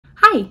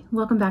Hi,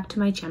 welcome back to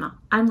my channel.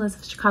 I'm Liz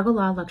of Chicago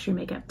Law Luxury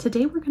Makeup.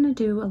 Today we're going to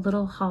do a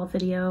little haul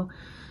video,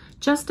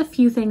 just a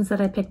few things that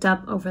I picked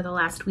up over the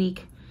last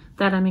week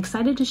that I'm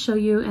excited to show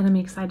you and I'm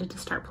excited to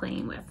start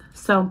playing with.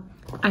 So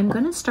I'm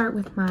going to start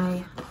with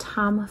my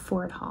Tom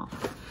Ford haul.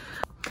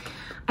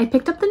 I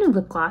picked up the new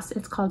lip gloss.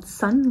 It's called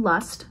Sun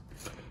Lust,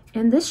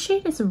 and this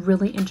shade is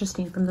really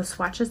interesting. From the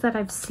swatches that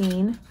I've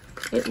seen,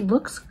 it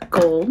looks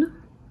gold,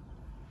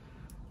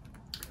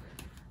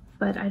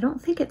 but I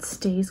don't think it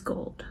stays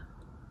gold.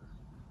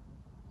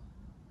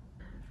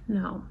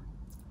 No.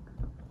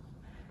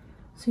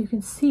 So you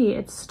can see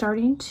it's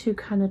starting to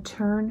kind of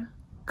turn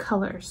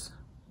colors.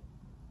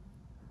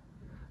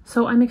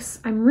 So I'm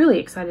really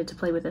excited to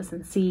play with this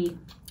and see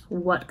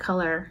what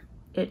color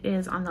it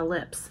is on the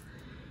lips.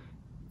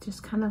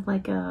 Just kind of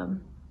like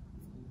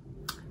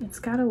it's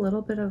got a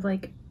little bit of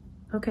like,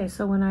 okay,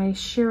 so when I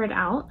shear it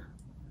out,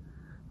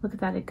 look at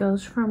that, it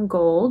goes from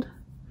gold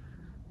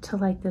to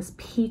like this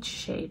peach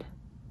shade.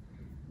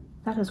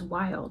 That is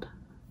wild.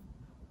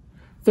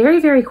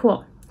 Very, very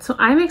cool. So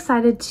I'm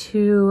excited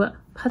to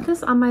put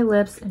this on my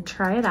lips and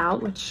try it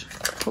out, which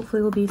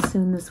hopefully will be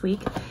soon this week.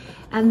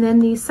 And then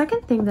the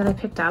second thing that I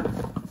picked up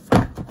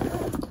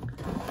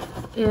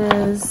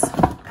is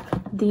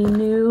the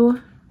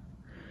new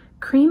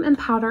Cream and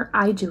Powder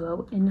Eye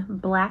Duo in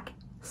Black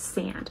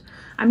Sand.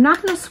 I'm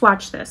not going to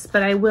swatch this,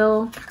 but I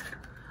will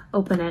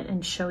open it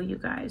and show you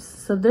guys.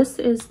 So this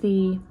is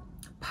the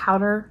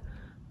powder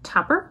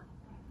topper.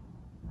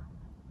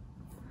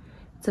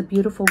 It's a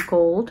beautiful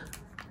gold.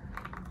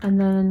 And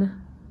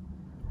then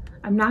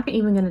I'm not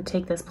even going to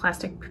take this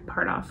plastic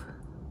part off,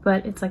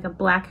 but it's like a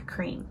black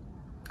cream.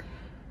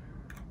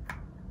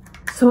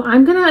 So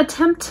I'm going to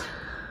attempt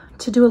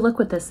to do a look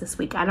with this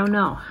week. I don't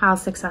know how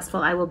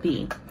successful I will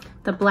be.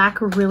 The black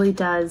really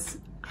does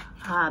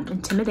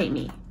intimidate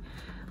me,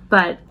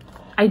 but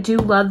I do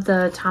love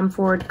the Tom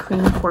Ford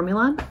cream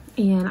formula,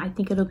 and I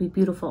think it'll be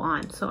beautiful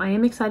on. So I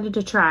am excited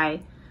to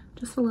try,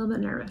 just a little bit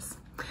nervous.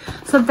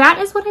 So that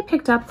is what I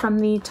picked up from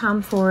the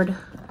Tom Ford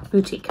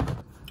boutique.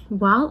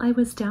 While I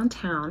was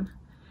downtown,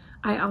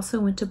 I also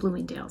went to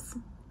Bloomingdale's.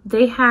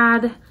 They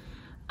had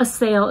a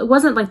sale. It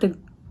wasn't like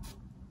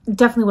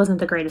definitely wasn't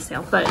the greatest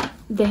sale, but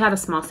they had a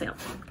small sale.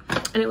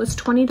 And it was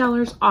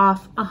 $20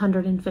 off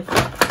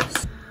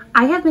 $150.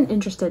 I have been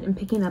interested in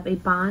picking up a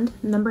Bond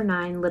No.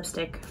 9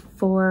 lipstick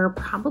for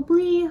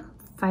probably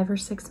 5 or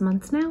 6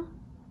 months now.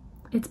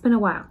 It's been a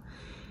while.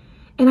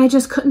 And I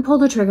just couldn't pull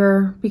the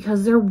trigger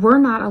because there were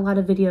not a lot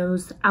of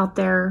videos out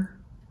there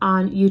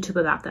on YouTube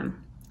about them.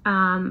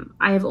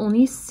 I have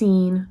only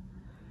seen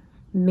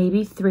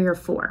maybe 3 or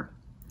 4.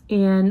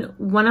 And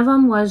one of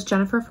them was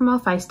Jennifer from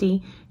All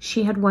Feisty.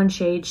 She had one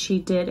shade. She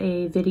did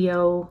a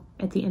video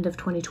at the end of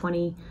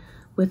 2020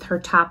 with her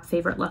top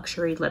favorite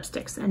luxury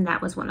lipsticks, and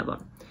that was one of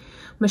them.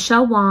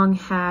 Michelle Wong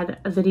had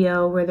a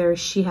video where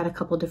she had a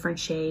couple different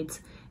shades,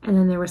 and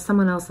then there was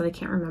someone else that I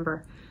can't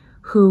remember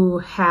who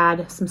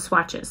had some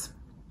swatches.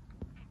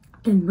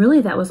 And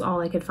really that was all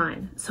I could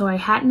find. So I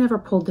hadn't ever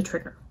pulled the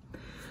trigger.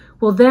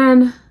 Well,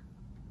 then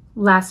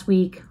last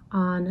week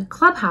on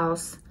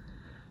Clubhouse,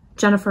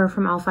 Jennifer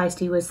from All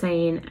Feisty was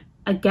saying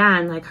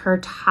again, like her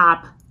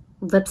top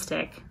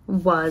lipstick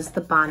was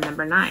the Bond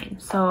No. 9.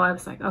 So I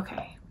was like,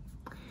 okay,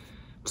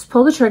 just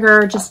pull the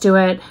trigger, just do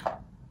it,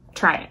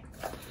 try it.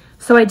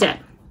 So I did.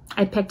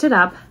 I picked it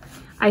up.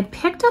 I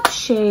picked up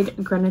shade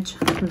Greenwich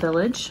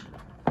Village.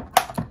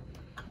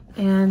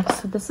 And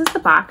so this is the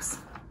box.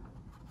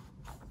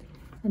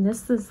 And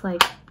this is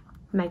like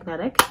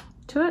magnetic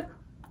to it.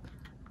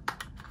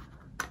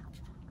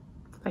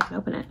 If I can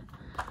open it.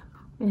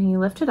 And you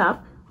lift it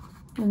up.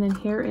 And then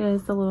here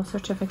is the little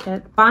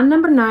certificate. Bond No.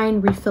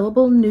 9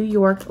 Refillable New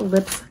York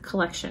Lips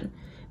Collection.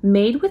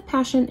 Made with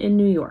passion in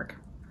New York.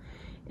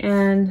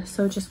 And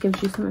so it just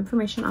gives you some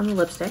information on the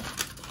lipstick.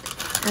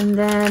 And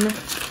then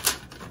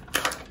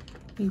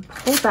you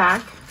pull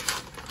back.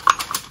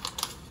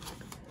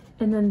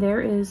 And then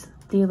there is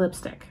the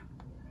lipstick.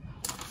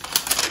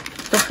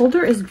 The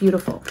holder is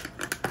beautiful.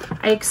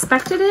 I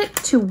expected it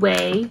to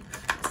weigh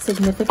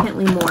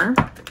significantly more.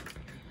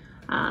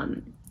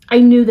 I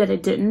knew that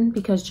it didn't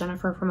because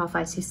Jennifer from All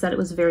Feisty said it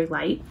was very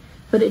light,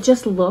 but it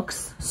just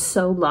looks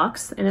so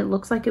luxe, and it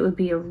looks like it would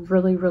be a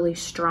really, really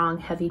strong,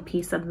 heavy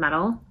piece of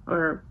metal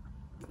or,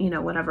 you know,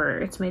 whatever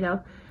it's made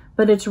of,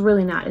 but it's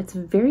really not. It's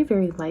very,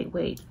 very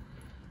lightweight.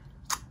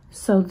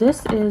 So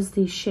this is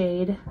the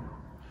shade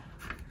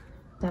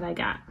that I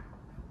got.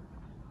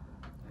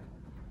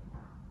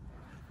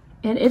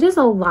 And it is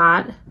a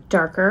lot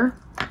darker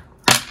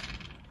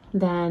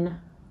than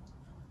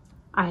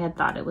I had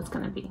thought it was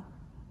going to be.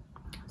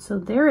 So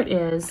there it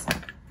is.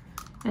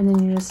 And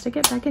then you just stick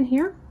it back in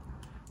here.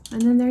 And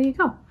then there you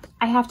go.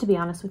 I have to be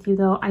honest with you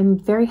though, I'm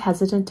very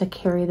hesitant to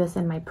carry this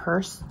in my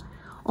purse,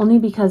 only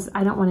because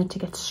I don't want it to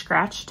get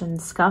scratched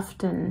and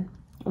scuffed and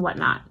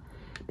whatnot,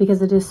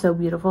 because it is so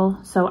beautiful.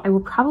 So I will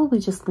probably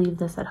just leave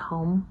this at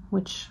home,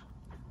 which,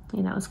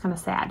 you know, is kind of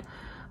sad.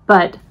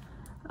 But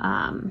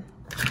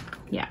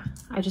yeah,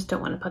 I just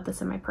don't want to put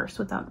this in my purse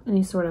without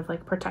any sort of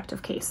like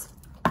protective case.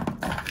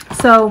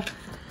 So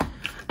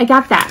I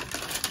got that.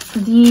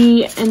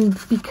 And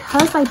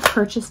because I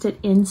purchased it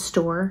in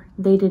store,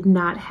 they did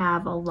not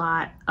have a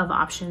lot of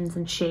options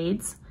and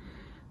shades.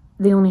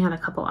 They only had a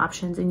couple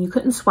options and you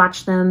couldn't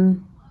swatch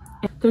them.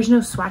 There's no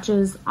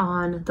swatches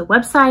on the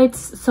websites.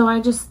 So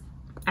I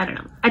don't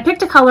know. I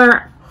picked a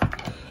color.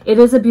 It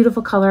is a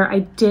beautiful color. I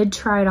did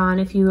try it on.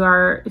 If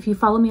you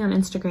follow me on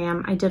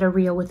Instagram, I did a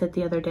reel with it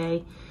the other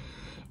day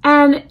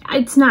and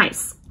it's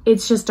nice.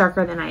 It's just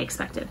darker than I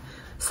expected.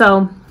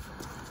 So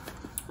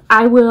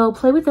I will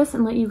play with this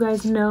and let you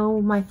guys know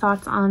my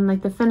thoughts on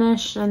like the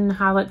finish and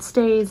how it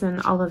stays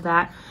and all of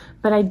that.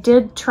 But I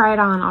did try it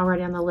on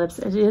already on the lips.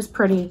 It is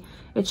pretty.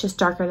 It's just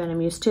darker than I'm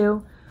used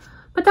to,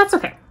 but that's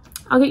okay.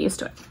 I'll get used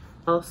to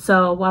it.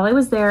 So while I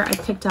was there, I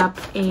picked up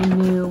a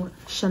new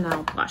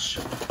Chanel blush.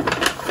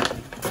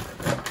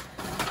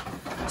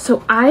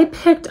 So I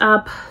picked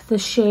up the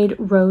shade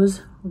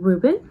Rose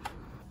Ruben.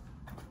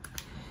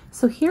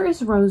 So here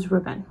is Rose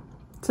Ruben.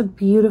 It's a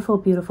beautiful,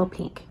 beautiful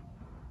pink.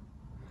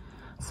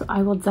 So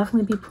I will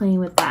definitely be playing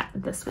with that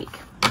this week.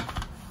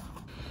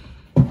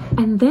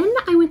 And then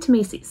I went to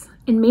Macy's,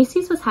 and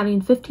Macy's was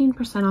having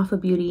 15% off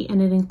of beauty,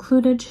 and it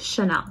included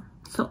Chanel.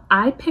 So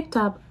I picked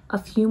up a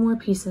few more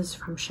pieces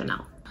from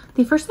Chanel.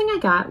 The first thing I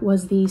got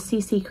was the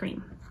CC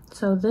cream.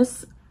 So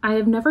this, I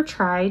have never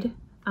tried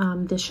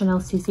the Chanel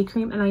CC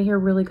cream, and I hear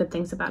really good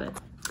things about it.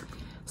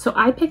 So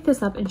I picked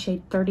this up in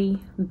shade 30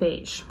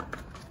 Beige.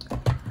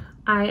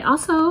 I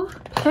also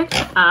picked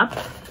up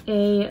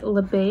a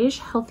Le Beige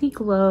Healthy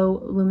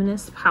Glow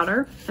Luminous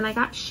Powder, and I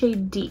got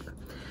shade Deep.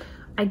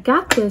 I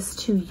got this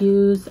to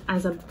use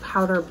as a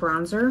powder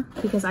bronzer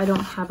because I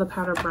don't have a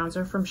powder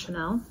bronzer from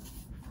Chanel.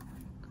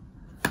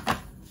 I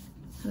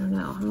don't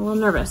know, I'm a little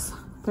nervous.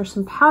 There's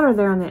some powder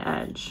there on the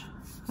edge.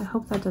 I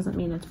hope that doesn't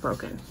mean it's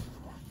broken.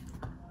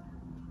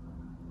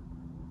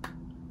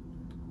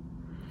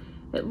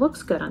 It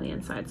looks good on the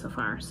inside so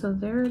far. So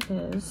there it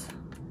is.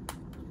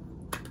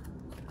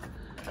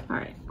 All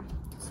right,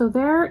 so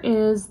there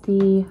is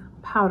the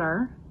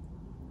powder,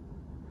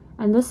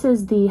 and this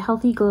is the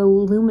Healthy Glow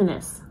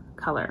Luminous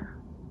color.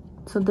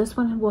 So this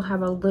one will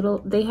have a little,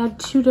 they had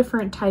two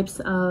different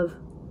types of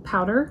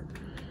powder,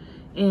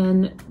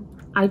 and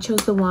I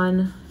chose the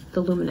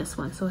luminous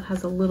one, so it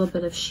has a little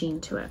bit of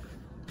sheen to it.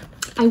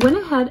 I went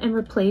ahead and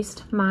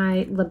replaced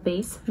my La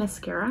Base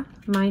mascara.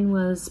 Mine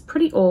was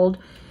pretty old,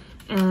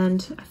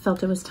 and I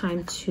felt it was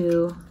time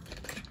to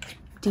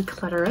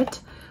declutter it.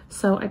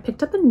 So I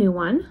picked up a new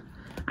one.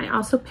 I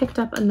also picked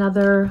up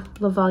another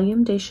Le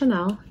Volume de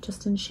Chanel,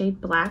 just in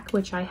shade black,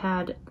 which I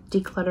had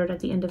decluttered at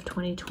the end of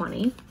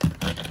 2020.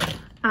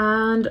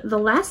 And the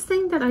last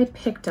thing that I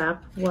picked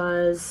up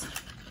was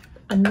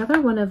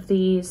another one of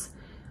these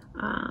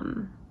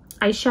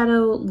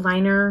eyeshadow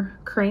liner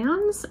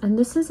crayons, and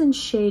this is in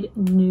shade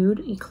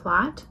Nude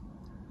Eclat.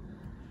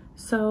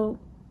 So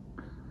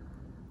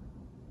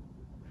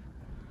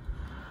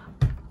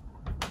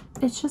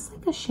it's just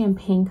like a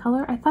champagne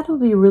color. I thought it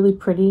would be really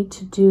pretty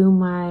to do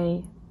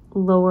my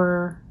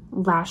lower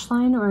lash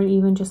line, or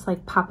even just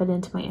like pop it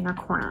into my inner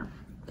corner.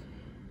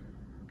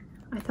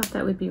 I thought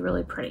that would be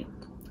really pretty.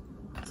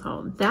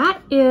 So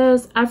that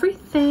is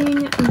everything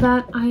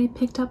that I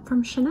picked up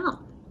from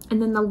Chanel. And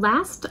then the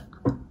last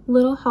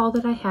little haul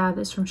that I have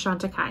is from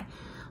Chantecaille.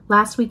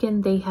 Last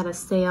weekend they had a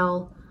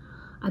sale.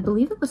 I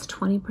believe it was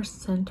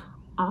 20%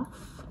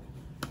 off.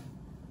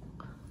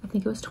 I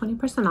think it was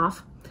 20%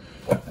 off.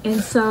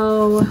 And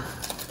so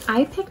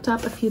I picked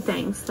up a few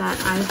things that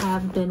I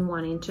have been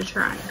wanting to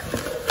try.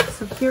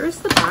 So here is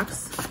the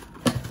box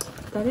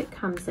that it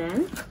comes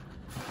in.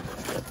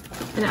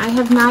 And I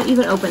have not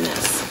even opened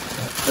this.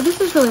 But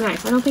this is really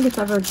nice. I don't think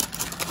I've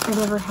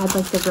ever had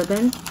like the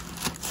ribbon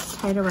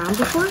tied around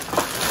before.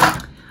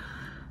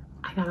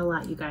 I got a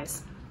lot, you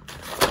guys.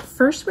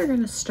 First, we're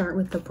gonna start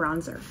with the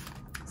bronzer.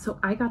 So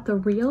I got the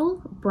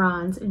Real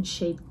Bronze in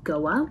shade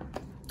Goa.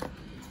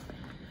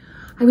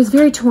 I was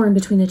very torn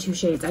between the two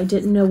shades. I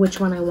didn't know which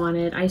one I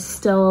wanted. I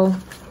still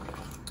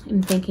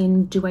am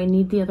thinking, do I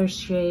need the other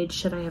shade?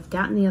 Should I have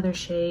gotten the other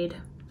shade?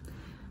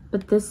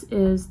 But this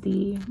is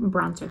the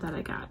bronzer that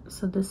I got.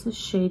 So this is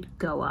shade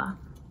Goa.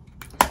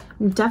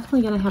 I'm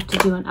definitely gonna have to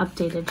do an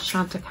updated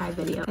Chantecaille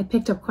video. I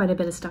picked up quite a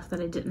bit of stuff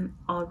that I didn't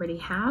already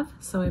have,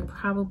 so I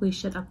probably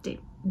should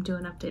do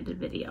an updated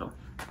video.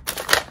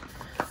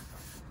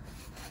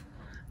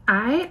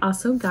 I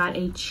also got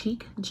a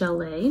cheek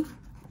gelée,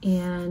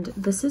 and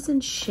this is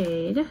in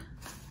shade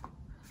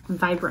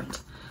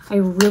Vibrant. I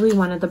really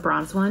wanted the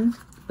bronze one,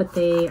 but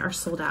they are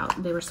sold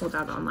out. They were sold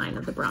out online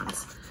of the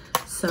bronze.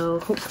 So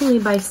hopefully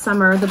by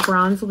summer, the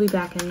bronze will be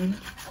back in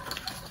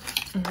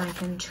and I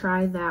can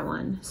try that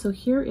one. So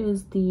here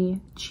is the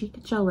Cheek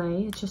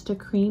Gelée. It's just a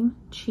cream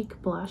cheek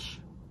blush.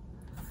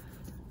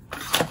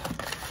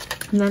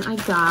 And then I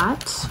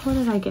got, what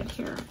did I get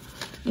here?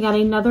 I got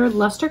another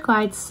Luster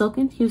Glide Silk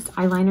Infused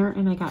Eyeliner,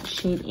 and I got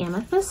shade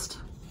Amethyst.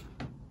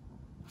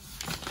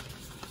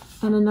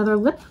 And another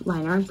lip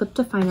liner, lip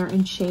definer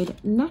in shade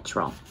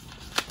Natural.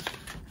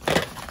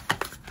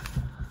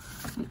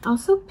 I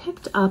also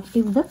picked up a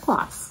lip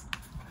gloss.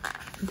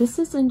 This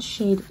is in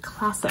shade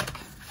Classic.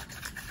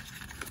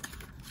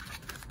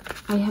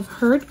 I have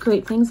heard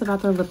great things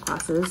about their lip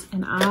glosses,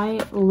 and I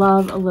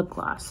love a lip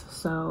gloss.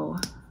 So,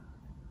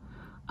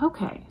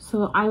 okay,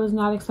 so I was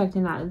not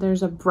expecting that.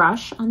 There's a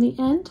brush on the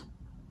end.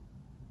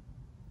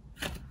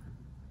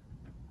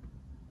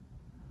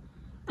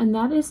 And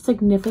that is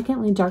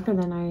significantly darker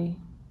than I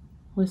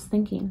was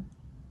thinking.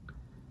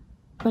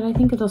 But I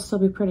think it'll still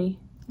be pretty.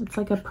 It's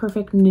like a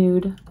perfect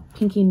nude,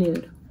 pinky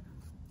nude.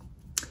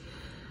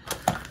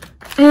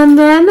 And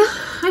then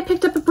I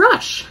picked up a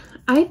brush.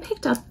 I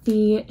picked up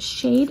the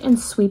Shade and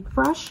Sweep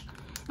brush,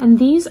 and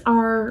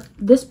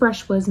this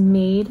brush was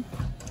made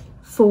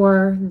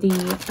for the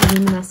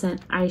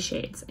luminescent eye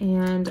shades.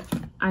 And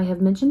I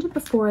have mentioned it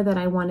before that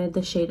I wanted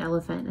the shade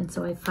Elephant, and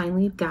so I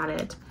finally got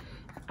it.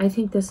 I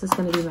think this is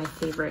going to be my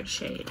favorite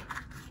shade.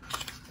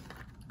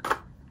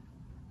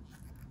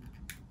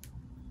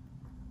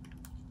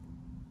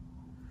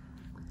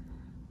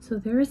 So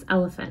there is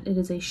Elephant. It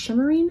is a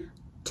shimmering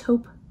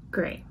taupe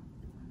gray,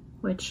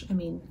 which, I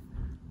mean,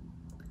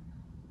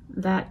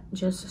 that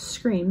just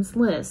screams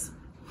Liz.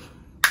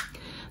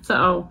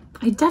 So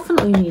I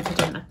definitely need to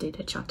do an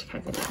updated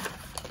Chantecaille video.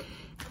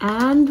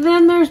 And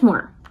then there's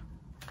more.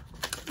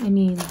 I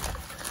mean,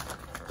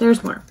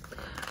 there's more.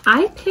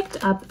 I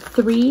picked up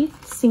 3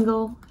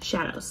 single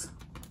shadows.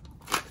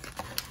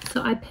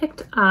 So I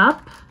picked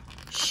up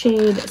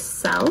shade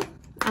Sel,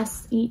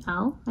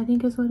 S-E-L, I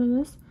think is what it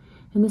is.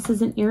 And this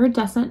is an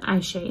iridescent eye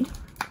shade.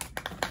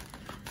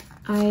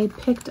 I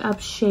picked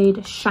up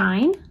shade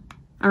Shine,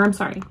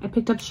 I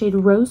picked up shade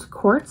Rose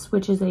Quartz,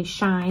 which is a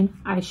shine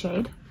eye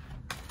shade.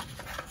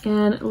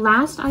 And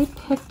last I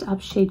picked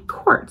up shade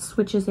Quartz,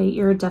 which is a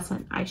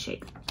iridescent eye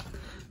shade.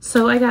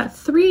 So I got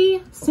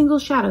 3 single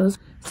shadows.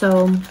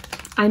 So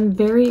I'm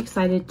very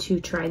excited to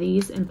try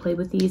these and play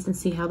with these and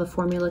see how the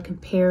formula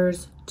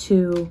compares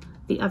to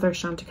the other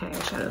Chantecaille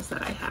eyeshadows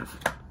that I have.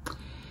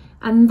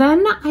 And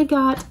then I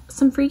got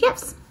some free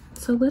gifts.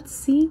 So let's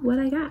see what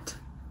I got.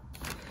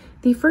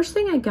 The first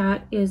thing I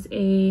got is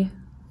a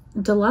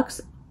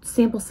deluxe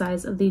sample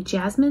size of the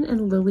Jasmine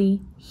and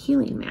Lily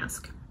Healing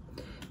Mask.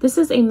 This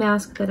is a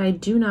mask that I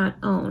do not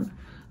own.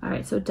 All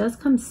right, so it does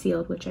come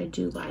sealed, which I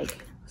do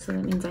like. So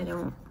that means I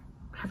don't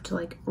have to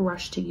like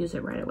rush to use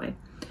it right away.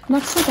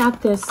 Next, I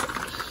got this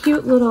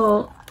cute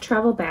little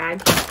travel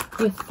bag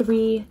with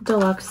 3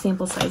 deluxe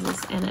sample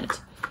sizes in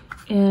it.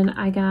 And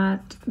I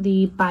got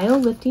the Bio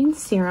Lifting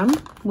Serum,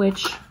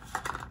 which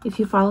if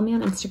you follow me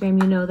on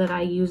Instagram, you know that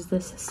I use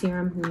this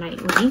serum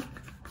nightly.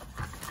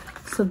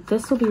 So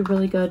this will be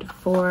really good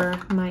for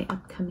my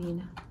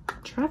upcoming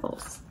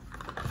travels.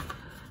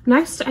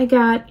 Next, I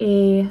got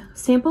a deluxe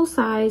sample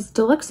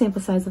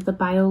size of the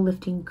Bio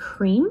Lifting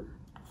Cream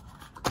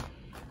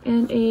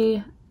and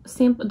a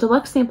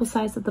deluxe sample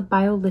size of the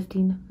Bio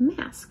Lifting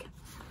Mask.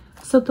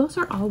 So those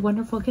are all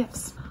wonderful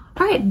gifts.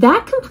 All right,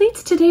 that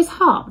completes today's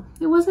haul.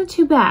 It wasn't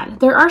too bad.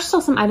 There are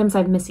still some items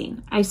I'm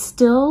missing. I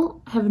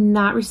still have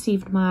not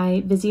received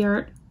my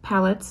Viseart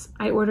palettes.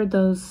 I ordered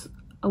those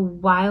a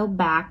while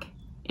back,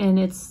 and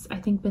it's, I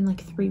think, been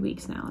like 3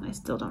 weeks now, and I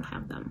still don't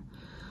have them.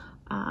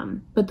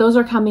 But those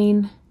are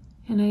coming,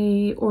 and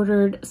I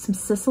ordered some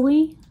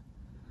Sicily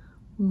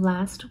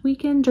last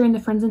weekend during the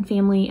Friends and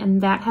Family,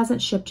 and that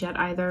hasn't shipped yet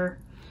either.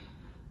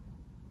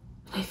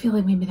 I feel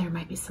like maybe there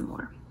might be some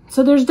more.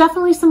 So there's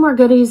definitely some more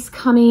goodies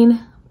coming,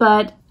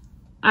 but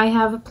I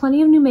have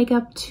plenty of new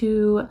makeup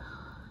to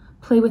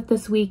play with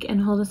this week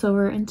and hold us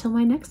over until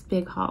my next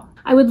big haul.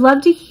 I would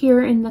love to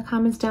hear in the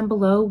comments down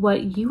below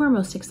what you are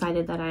most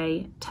excited that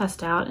I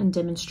test out and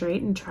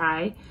demonstrate and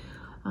try.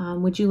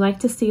 Would you like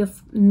to see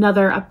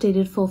another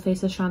updated full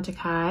face of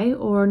Chantecaille?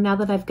 Or now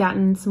that I've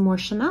gotten some more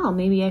Chanel,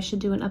 maybe I should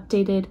do an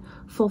updated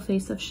full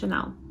face of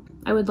Chanel.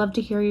 I would love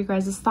to hear your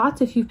guys'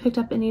 thoughts if you've picked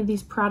up any of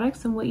these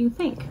products and what you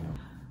think.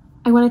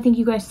 I want to thank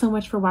you guys so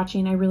much for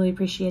watching. I really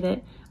appreciate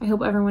it. I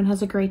hope everyone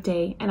has a great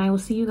day, and I will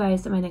see you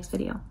guys in my next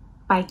video.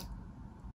 Bye.